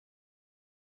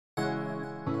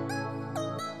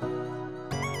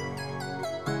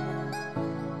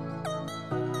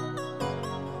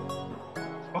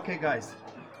Okay guys,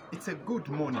 it's a good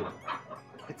morning.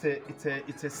 It's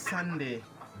a Sunday,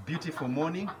 beautiful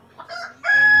morning,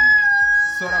 and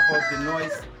sorry about the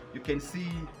noise. You can see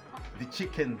the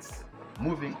chickens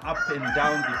moving up and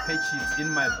down the patches in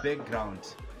my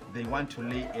background. They want to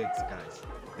lay eggs, guys.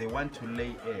 They want to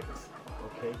lay eggs.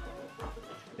 Okay.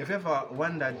 If you ever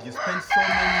wondered, you spend so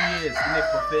many years in a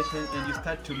profession and you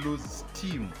start to lose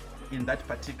steam in that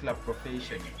particular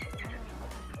profession,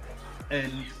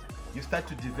 and you start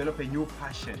to develop a new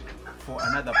passion for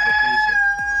another profession.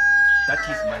 That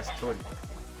is my story.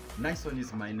 Nice One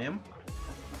is my name.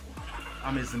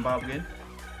 I'm a Zimbabwean,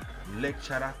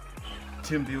 lecturer,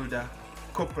 team builder,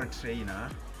 corporate trainer,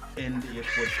 and a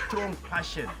strong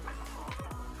passion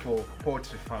for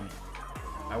poultry farming.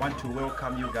 I want to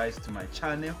welcome you guys to my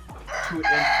channel, True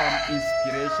and Farm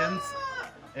Inspirations.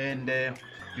 And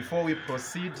before we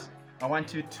proceed, I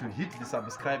want you to hit the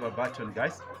subscriber button,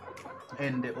 guys,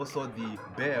 and also the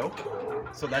bell,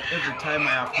 so that every time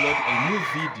I upload a new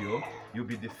video, you'll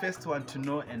be the first one to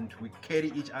know, and we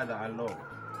carry each other along.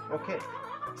 Okay,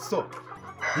 so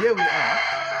here we are.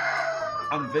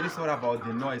 I'm very sorry about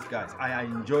the noise, guys. I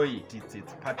enjoy it.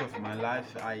 It's part of my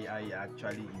life. I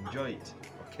actually enjoy it.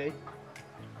 Okay,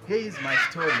 here is my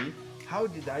story. How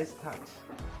did I start?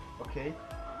 Okay,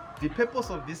 the purpose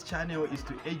of this channel is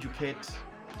to educate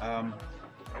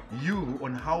you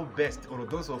on how best, or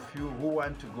those of you who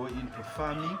want to go into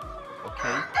farming,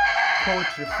 okay,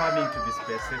 poultry farming to be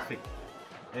specific,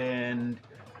 and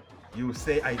you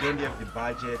say, I don't have the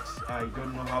budget, I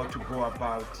don't know how to go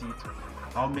about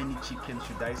it, how many chickens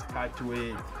should I start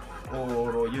with,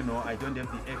 or you know, I don't have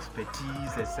the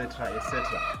expertise, etc.,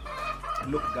 etc.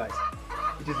 Look guys,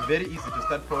 it is very easy to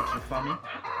start poultry farming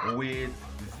with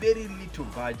very little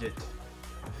budget,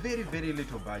 very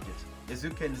little budget. As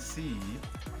you can see,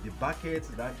 the buckets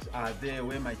that are there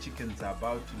where my chickens are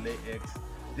about to lay eggs,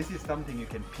 this is something you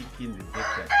can pick in the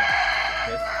backyard.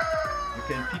 Okay? You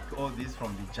can pick all these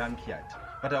from the junkyard.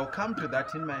 But I'll come to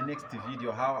that in my next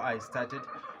video, how I started.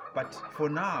 But for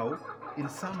now, in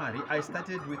summary, I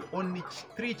started with only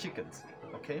 3 chickens.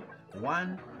 Okay?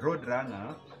 1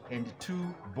 Roadrunner and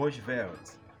 2 Bosch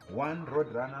Velds. 1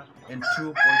 Roadrunner and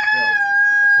 2 Bosch Velds.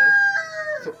 Okay?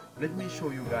 So let me show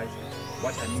you guys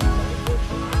what I mean by the Bosch.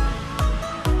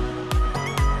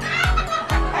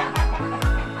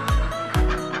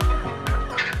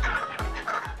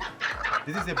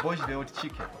 This is a Bosch Veld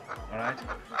chicken, alright?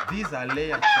 These are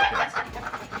layer chickens.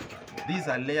 These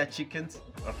are layer chickens,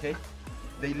 okay?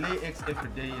 They lay eggs every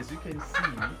day. As you can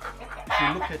see, if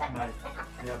you look at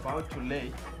they're about to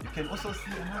lay, you can also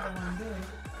see another one there.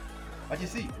 But you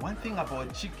see, one thing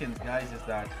about chickens, guys, is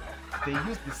that they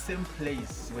use the same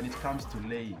place when it comes to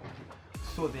laying.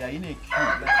 So they are in a queue,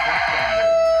 like that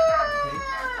one, okay?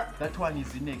 That one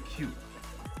is in a queue.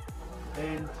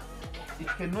 And it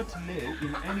cannot lay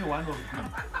in any one of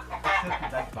these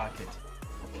except that bucket.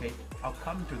 Okay, I'll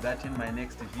come to that in my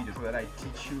next video so that I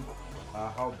teach you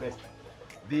how best.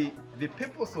 The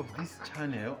purpose of this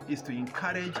channel is to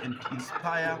encourage and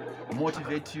inspire,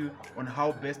 motivate you on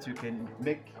how best you can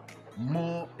make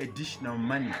more additional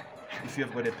money. If you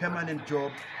have got a permanent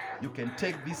job, you can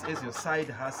take this as your side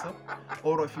hustle,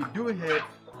 or if you do have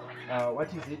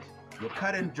your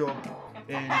current job,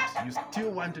 and you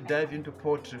still want to dive into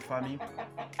poultry farming,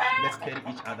 let's carry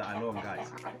each other along,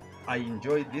 guys. I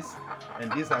enjoy this, and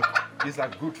these are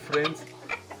good friends.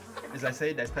 As I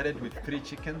said, I started with 3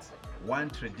 chickens, 1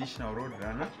 traditional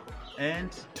Roadrunner,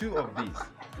 and 2 of these.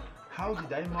 How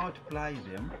did I multiply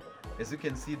them? As you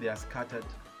can see, they are scattered.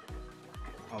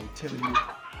 I'll tell you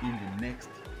in the next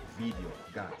video,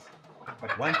 guys.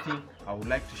 But one thing I would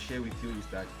like to share with you is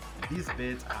that these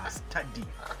birds are sturdy.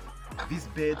 These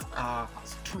birds are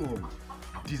strong,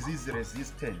 disease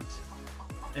resistant,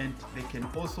 and they can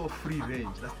also free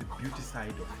range. That's the beauty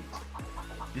side of it.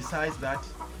 Besides that,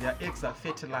 their eggs are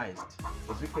fertilized.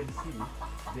 As you can see,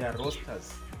 they are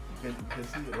roosters. You can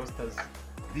see the roosters.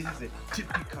 This is a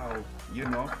typical, you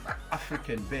know,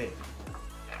 African bird,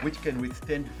 which can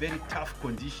withstand very tough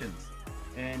conditions.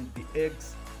 And the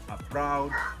eggs are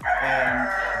brown and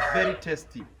very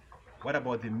tasty. What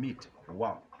about the meat?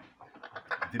 Wow.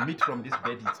 The meat from this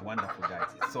bird is wonderful, guys.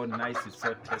 It's so nice, it's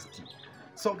so tasty.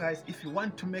 So guys, if you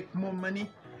want to make more money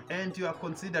and you are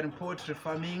considering poultry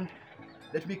farming,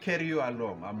 let me carry you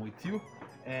along. I'm with you,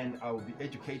 and I will be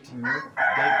educating you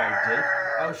day by day.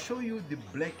 I'll show you the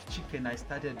black chicken I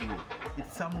started with.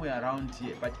 It's somewhere around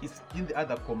here, but it's in the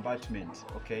other compartment,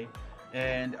 okay?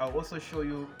 And I'll also show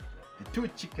you the 2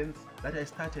 chickens that I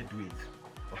started with,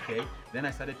 okay? Then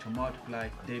I started to multiply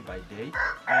day by day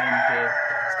and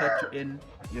start to earn,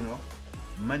 you know,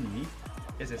 money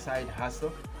as a side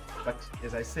hustle. But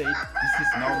as I said, this is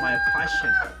now my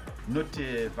passion, not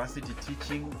varsity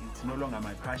teaching. It's no longer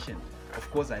my passion. Of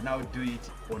course, I now do it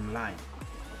online.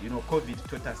 You know, COVID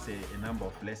taught us a number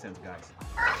of lessons, guys.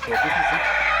 So this is it.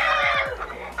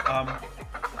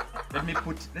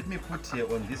 Let me put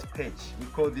here on this page. We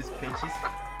call these pages.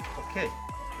 Okay,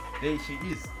 there she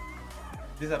is.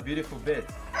 These are beautiful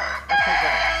birds. Okay,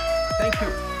 guys. Thank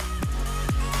you.